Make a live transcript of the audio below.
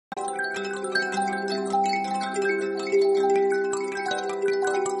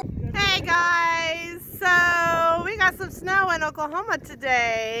Oklahoma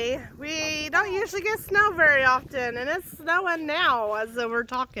today. We don't usually get snow very often, and it's snowing now as we're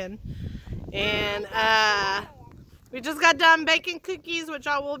talking. And we just got done baking cookies, which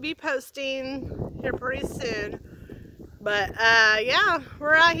I will be posting here pretty soon. But yeah,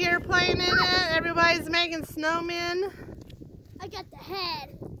 we're out here playing in it. Everybody's making snowmen. I got the head.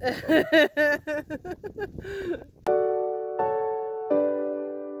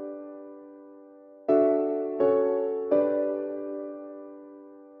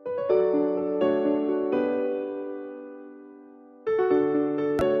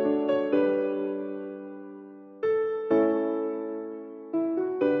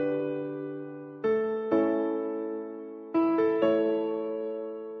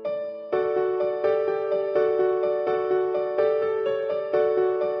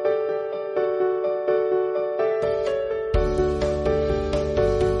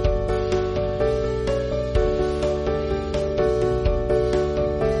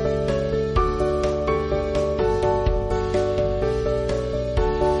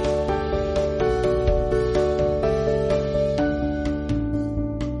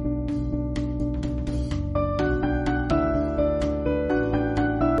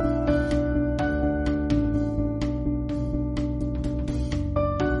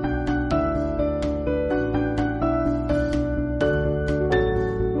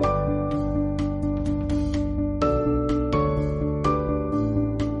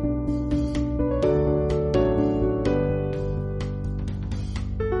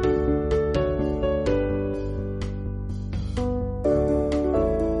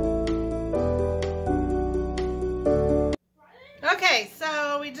 Okay,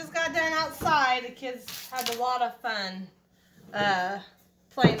 so we just got done outside. The kids had a lot of fun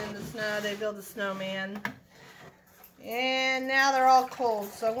playing in the snow. They built a snowman. And now they're all cold.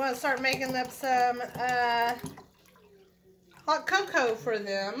 So I'm going to start making up some hot cocoa for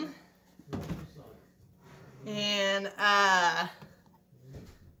them. And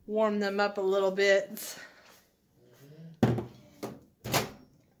warm them up a little bit.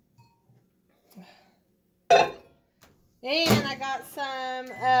 And I got some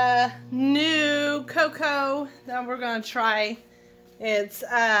new cocoa that we're going to try. It's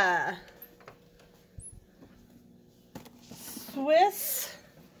Swiss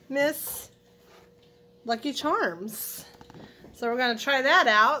Miss Lucky Charms. So we're going to try that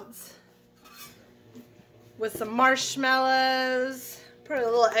out with some marshmallows. Put a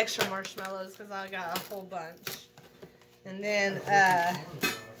little extra marshmallows because I got a whole bunch. And then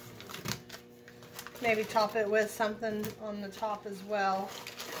maybe top it with something on the top as well.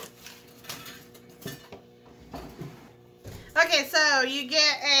 Okay, so you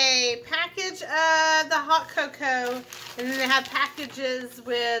get a package of the hot cocoa, and then they have packages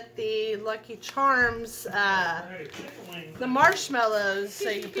with the Lucky Charms, the marshmallows, so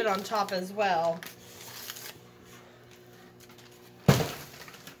you put on top as well.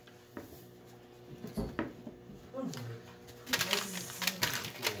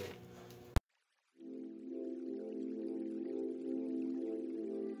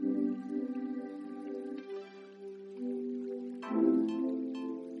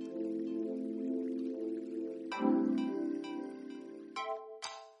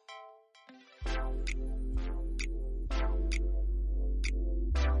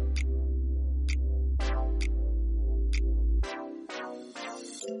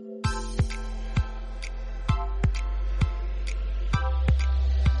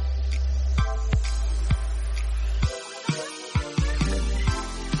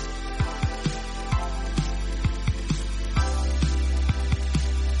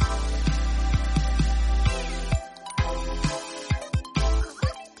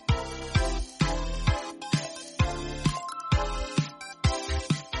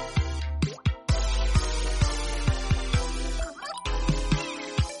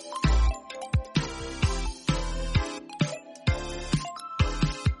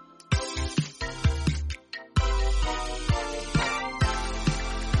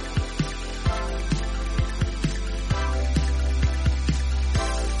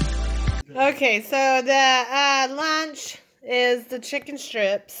 Okay, so the lunch is the chicken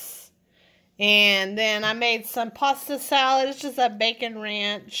strips, and then I made some pasta salad. It's just a bacon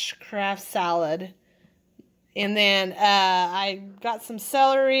ranch craft salad, and then I got some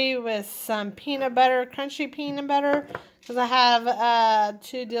celery with some peanut butter, crunchy peanut butter, because I have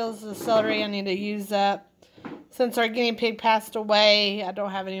 2 deals of celery I need to use up. Since our guinea pig passed away, I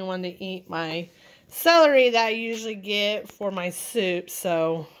don't have anyone to eat my celery that I usually get for my soup,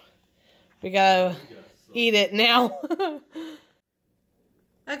 so we gotta eat it now.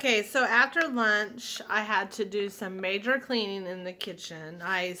 Okay, so after lunch, I had to do some major cleaning in the kitchen.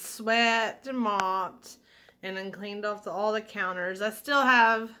 I swept and mopped and then cleaned off all the counters. I still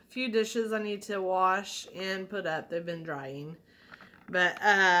have a few dishes I need to wash and put up. They've been drying. But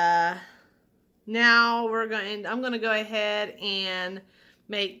now I'm going to go ahead and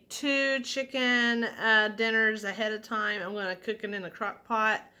make 2 chicken dinners ahead of time. I'm going to cook it in a crock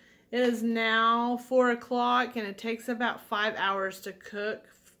pot. It is now 4 o'clock and it takes about 5 hours to cook,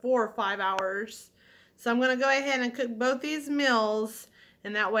 4 or 5 hours. So I'm going to go ahead and cook both these meals,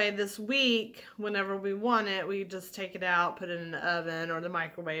 and that way this week, whenever we want it, we just take it out, put it in the oven or the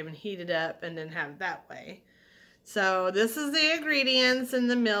microwave and heat it up and then have it that way. So this is the ingredients and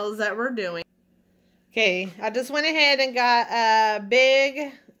the meals that we're doing. Okay, I just went ahead and got a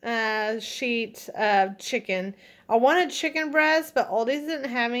big sheet of chicken. I wanted chicken breasts, but Aldi's didn't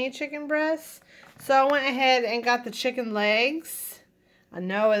have any chicken breasts. So I went ahead and got the chicken legs. I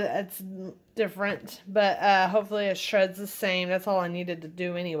know it's different, but hopefully it shreds the same. That's all I needed to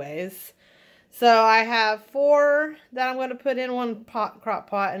do anyways. So I have 4 that I'm going to put in one crock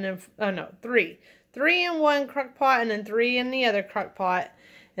pot, and then, 3. 3 in one crock pot, and then 3 in the other crock pot.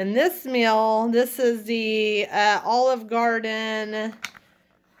 And this meal, this is the Olive Garden,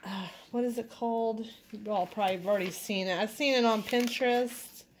 what is it called? You all probably have already seen it. I've seen it on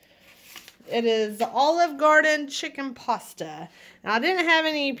Pinterest. It is the Olive Garden chicken pasta. Now, I didn't have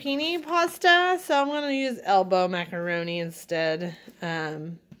any penne pasta, so I'm going to use elbow macaroni instead.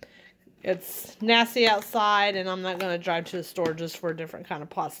 It's nasty outside, and I'm not going to drive to the store just for a different kind of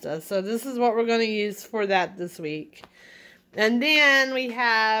pasta. So this is what we're going to use for that this week. And then we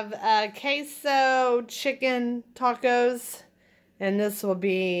have queso chicken tacos, and this will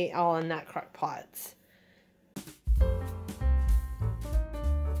be all in that crock pot.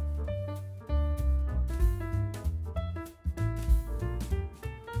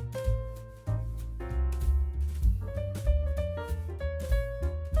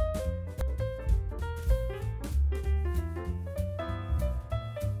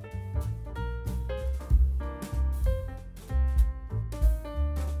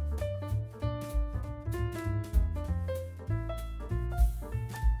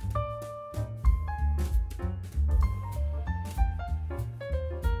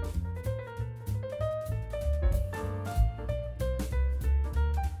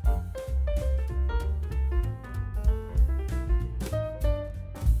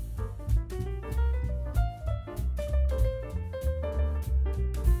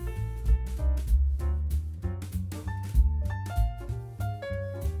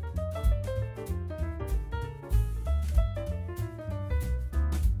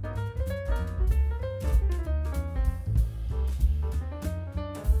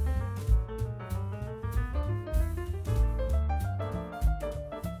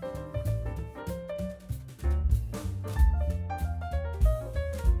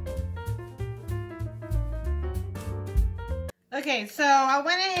 Okay, so I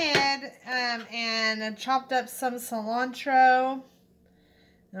went ahead and chopped up some cilantro.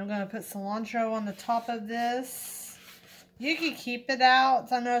 I'm going to put cilantro on the top of this. You can keep it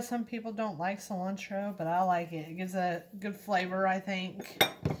out. I know some people don't like cilantro, but I like it. It gives a good flavor, I think.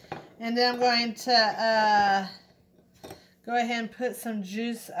 And then I'm going to go ahead and put some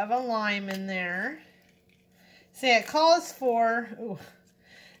juice of a lime in there. See, it calls for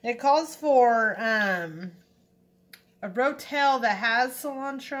a rotel that has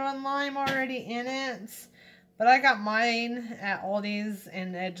cilantro and lime already in it, but I got mine at Aldi's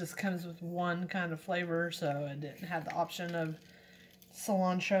and it just comes with one kind of flavor, so it didn't have the option of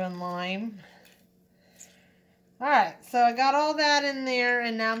cilantro and lime. Alright, so I got all that in there,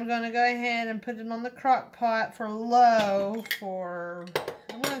 and now I'm going to go ahead and put it on the crock pot for low for,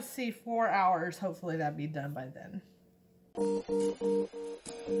 I'm going to see 4 hours. Hopefully that'll be done by then.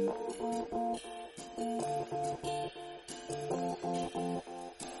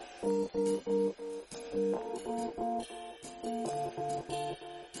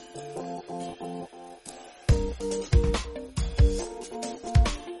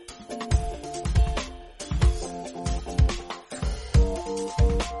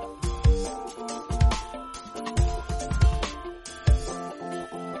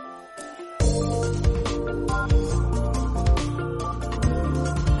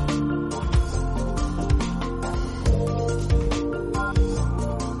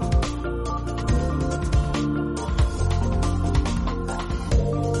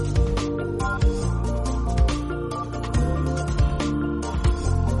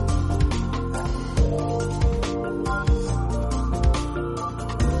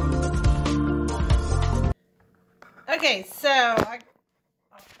 Okay, so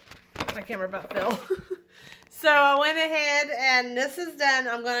my camera about fell. So I went ahead and this is done.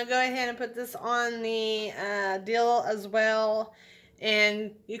 I'm going to go ahead and put this on the deal as well.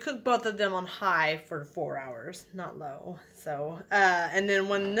 And you cook both of them on high for 4 hours, not low. So, and then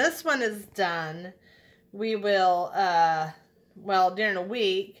when this one is done, we will, well, during a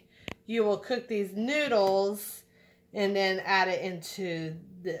week, you will cook these noodles and then add it into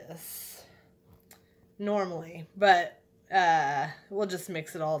this normally. But we'll just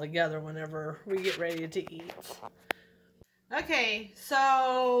mix it all together whenever we get ready to eat. Okay,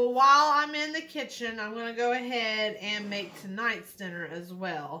 so while I'm in the kitchen, I'm going to go ahead and make tonight's dinner as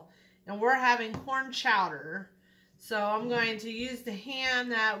well. And we're having corn chowder. So I'm going to use the ham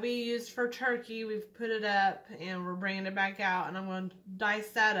that we used for turkey. We've put it up and we're bringing it back out, and I'm going to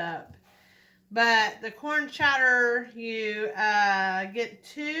dice that up. But the corn chowder, you get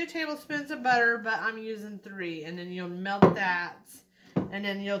 2 tablespoons of butter, but I'm using 3. And then you'll melt that. And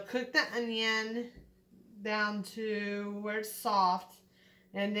then you'll cook the onion down to where it's soft.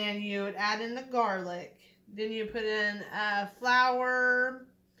 And then you would add in the garlic. Then you put in flour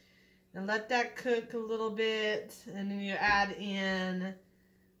and let that cook a little bit. And then you add in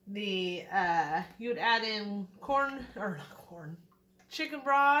the, you would add in chicken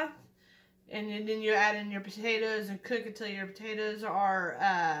broth. And then you add in your potatoes and cook until your potatoes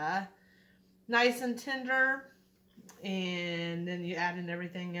are nice and tender. And then you add in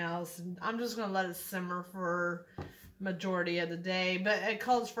everything else. And I'm just going to let it simmer for majority of the day. But it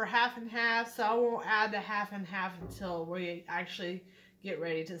calls for half and half, so I won't add the half and half until we actually get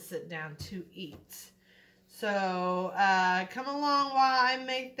ready to sit down to eat. So come along while I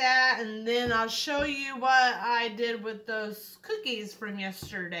make that, and then I'll show you what I did with those cookies from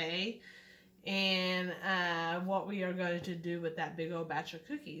yesterday. And what we are going to do with that big old batch of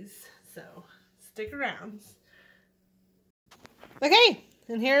cookies. So, stick around. Okay,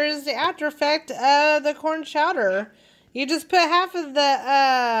 and here is the after effect of the corn chowder. You just put half of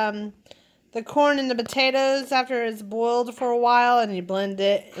the corn in the potatoes after it's boiled for a while, and you blend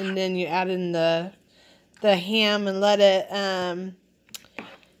it, and then you add in the ham and let it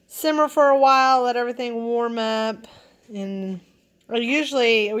simmer for a while, let everything warm up, and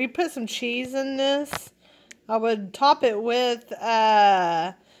usually, we put some cheese in this. I would top it with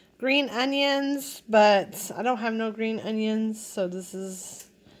green onions, but I don't have no green onions, so this is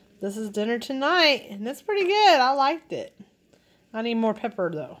dinner tonight, and it's pretty good. I liked it. I need more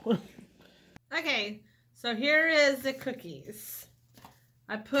pepper, though. Okay, so here is the cookies.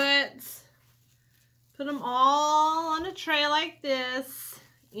 I put them all on a tray like this,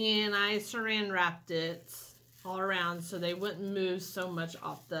 and I saran wrapped it all around so they wouldn't move so much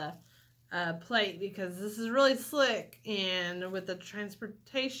off the plate, because this is really slick, and with the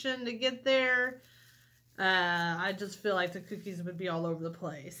transportation to get there, I just feel like the cookies would be all over the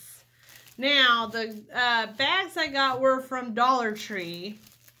place. Now, the bags I got were from Dollar Tree,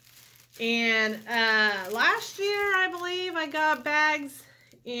 and last year, I believe, I got bags,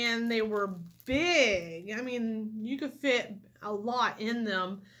 and they were big. I mean, you could fit a lot in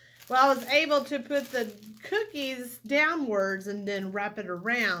them. Well, I was able to put the cookies downwards and then wrap it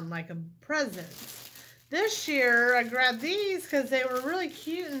around like a present. This year, I grabbed these because they were really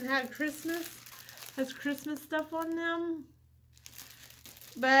cute and had Christmas stuff on them.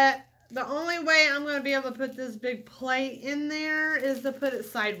 But the only way I'm going to be able to put this big plate in there is to put it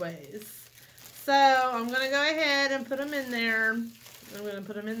sideways. So, I'm going to go ahead and put them in there. I'm going to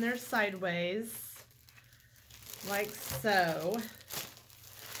put them in there sideways, like so.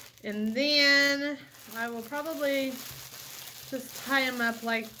 And then I will probably just tie them up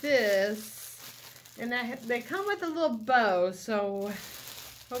like this. And they come with a little bow, so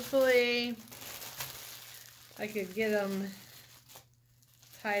hopefully I could get them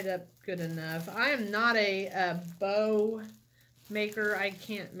tied up good enough. I am not a bow maker. I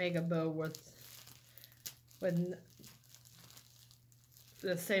can't make a bow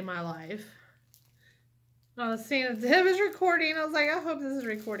to save my life. I was seeing if it was recording. I was like, I hope this is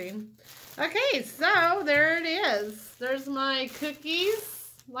recording. Okay, so there it is. There's my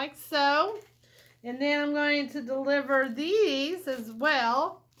cookies, like so. And then I'm going to deliver these as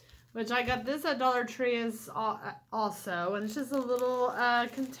well, which I got this at Dollar Tree as also. And it's just a little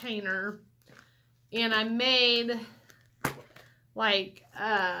container. And I made like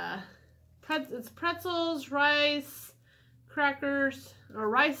it's pretzels, rice, crackers, or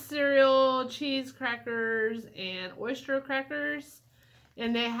rice cereal, cheese crackers, and oyster crackers.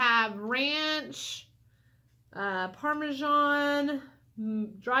 And they have ranch, Parmesan,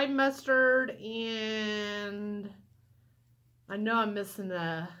 dried mustard, and I know I'm missing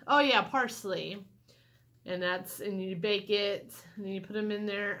oh yeah, parsley. and you bake it, and then you put them in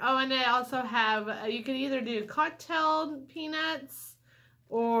there. Oh, and I also have, you can either do cocktail peanuts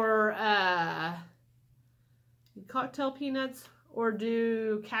or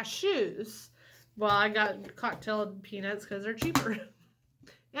do cashews. Well, I got cocktail peanuts because they're cheaper. And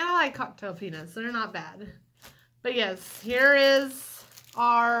I like cocktail peanuts. They're not bad. But yes, here is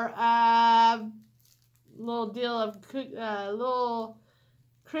our little deal of little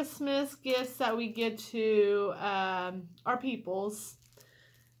Christmas gifts that we get to our peoples.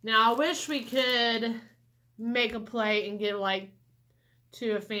 Now, I wish we could make a plate and give like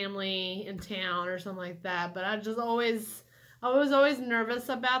to a family in town or something like that, but I was always nervous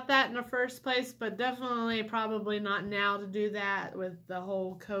about that in the first place, but definitely probably not now to do that with the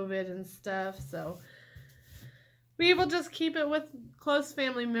whole COVID and stuff. So we will just keep it with close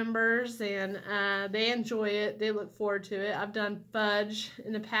family members, and they enjoy it. They look forward to it. I've done fudge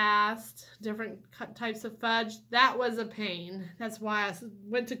in the past, different types of fudge. That was a pain. That's why I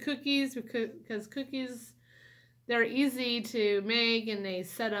went to cookies, because cookies, they're easy to make and they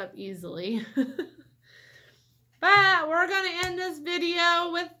set up easily. But we're going to end this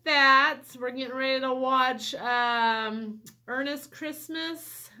video with that. We're getting ready to watch Ernest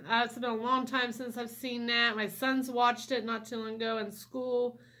Christmas. It's been a long time since I've seen that. My son's watched it not too long ago in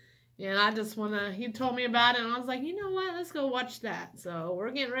school. And I just want to, he told me about it and I was like, you know what, let's go watch that. So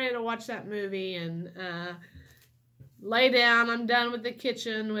we're getting ready to watch that movie and lay down. I'm done with the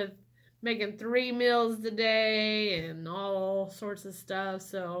kitchen with making 3 meals a day and all sorts of stuff.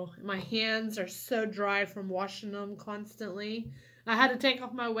 So my hands are so dry from washing them constantly. I had to take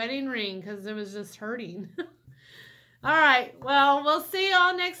off my wedding ring because it was just hurting. All right. Well, we'll see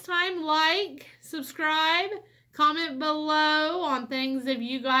y'all next time. Like, subscribe, comment below on things if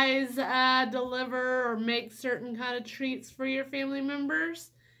you guys deliver or make certain kind of treats for your family members.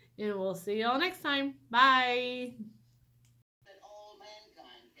 And we'll see y'all next time. Bye.